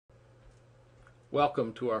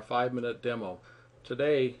Welcome to our 5-minute demo.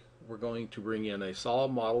 Today we're going to bring in a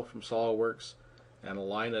solid model from SOLIDWORKS and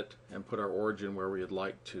align it and put our origin where we'd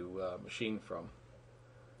like to machine from.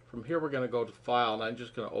 From here we're going to go to File, and I'm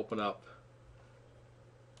just going to open up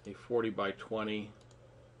a 40 by 20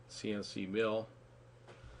 CNC mill.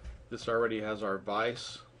 This already has our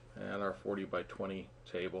vise and our 40 by 20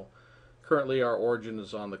 table. Currently our origin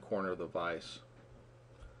is on the corner of the vise.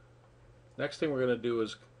 Next thing we're going to do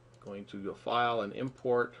is going to go File and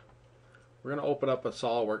Import. We're going to open up a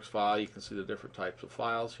SOLIDWORKS file. You can see the different types of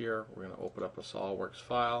files here. We're going to open up a SOLIDWORKS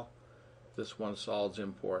file. This one, Solids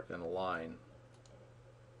Import, and Align.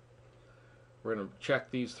 We're going to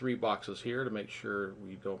check these three boxes here to make sure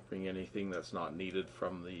we don't bring anything that's not needed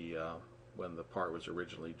from the when the part was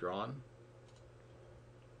originally drawn.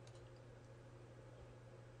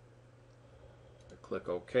 Click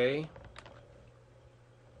OK.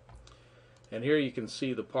 And here you can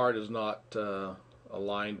see the part is not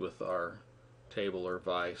aligned with our table or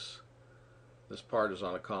vise. This part is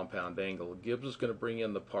on a compound angle. Gibbs is going to bring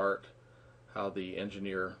in the part how the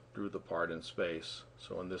engineer drew the part in space.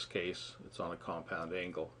 So in this case it's on a compound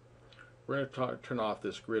angle. We're going to turn off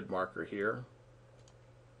this grid marker here.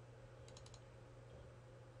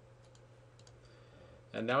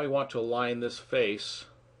 And now we want to align this face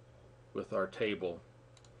with our table.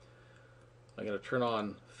 I'm going to turn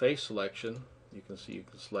on face selection. You can see you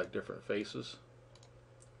can select different faces.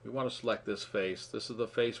 We want to select this face. This is the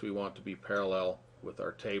face we want to be parallel with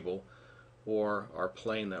our table or our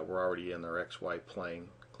plane that we're already in, our XY plane.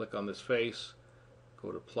 Click on this face,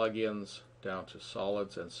 go to Plugins, down to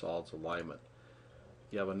Solids and Solids Alignment.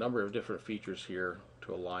 You have a number of different features here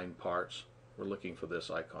to align parts. We're looking for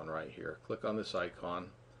this icon right here. Click on this icon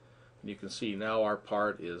and you can see now our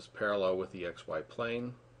part is parallel with the XY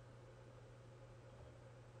plane.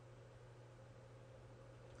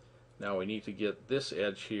 Now we need to get this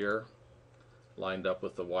edge here lined up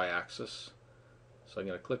with the y-axis. So I'm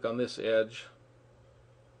going to click on this edge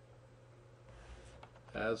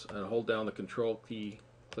and hold down the Control key,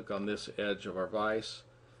 click on this edge of our vise,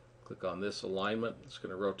 click on this alignment. It's going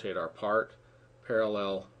to rotate our part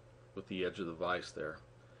parallel with the edge of the vise there.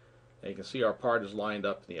 And you can see our part is lined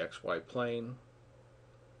up in the XY plane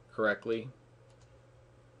correctly.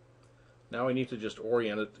 Now we need to just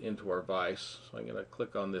orient it into our vise. So I'm going to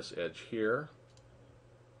click on this edge here.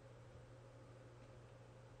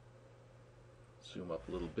 Zoom up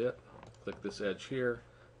a little bit. Click this edge here.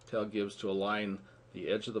 Tell Gibbs to align the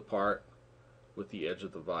edge of the part with the edge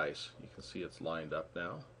of the vise. You can see it's lined up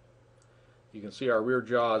now. You can see our rear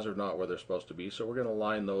jaws are not where they're supposed to be, so we're going to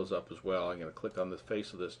line those up as well. I'm going to click on the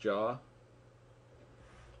face of this jaw.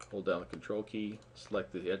 Hold down the Control key.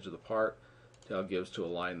 Select the edge of the part. Tell Gibbs to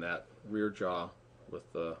align that rear jaw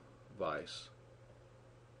with the vise,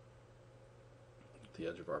 the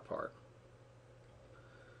edge of our part.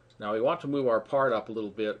 Now we want to move our part up a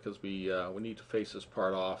little bit because we need to face this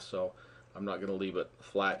part off, so I'm not going to leave it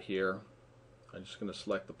flat here. I'm just going to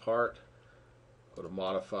select the part, go to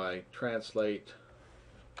Modify, Translate.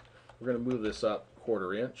 We're going to move this up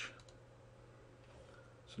 1/4 inch.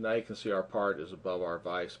 So now you can see our part is above our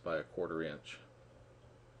vise by 1/4 inch.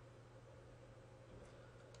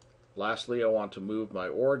 Lastly, I want to move my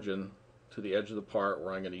origin to the edge of the part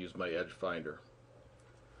where I'm going to use my edge finder.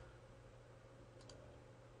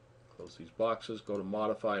 Close these boxes, go to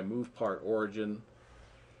Modify, Move Part Origin.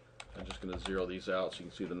 I'm just going to zero these out so you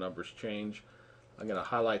can see the numbers change. I'm going to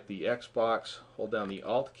highlight the X box, hold down the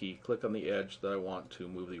Alt key, click on the edge that I want to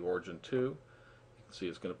move the origin to. You can see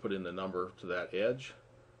it's going to put in the number to that edge.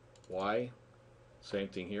 Y. Same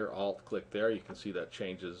thing here, Alt, click there. You can see that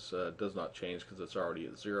changes, does not change because it's already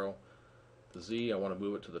at 0. The Z, I want to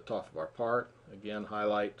move it to the top of our part. Again,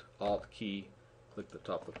 highlight, Alt key, click the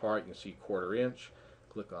top of the part. You can see 1/4 inch.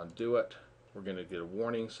 Click on Do It. We're going to get a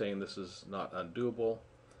warning saying this is not undoable.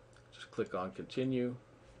 Just click on Continue.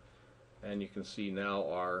 And you can see now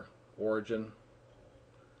our origin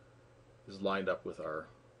is lined up with our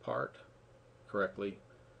part correctly.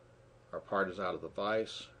 Our part is out of the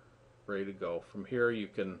vise, ready to go. From here you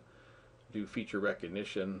can do feature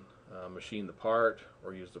recognition, machine the part,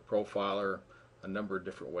 or use the profiler, a number of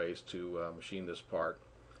different ways to machine this part.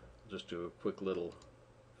 Just do a quick little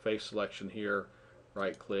face selection here,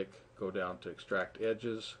 right click, go down to Extract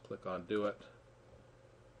Edges, click on Do It,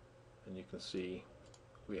 and you can see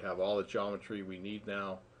we have all the geometry we need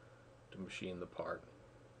now to machine the part.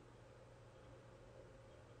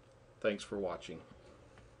 Thanks for watching.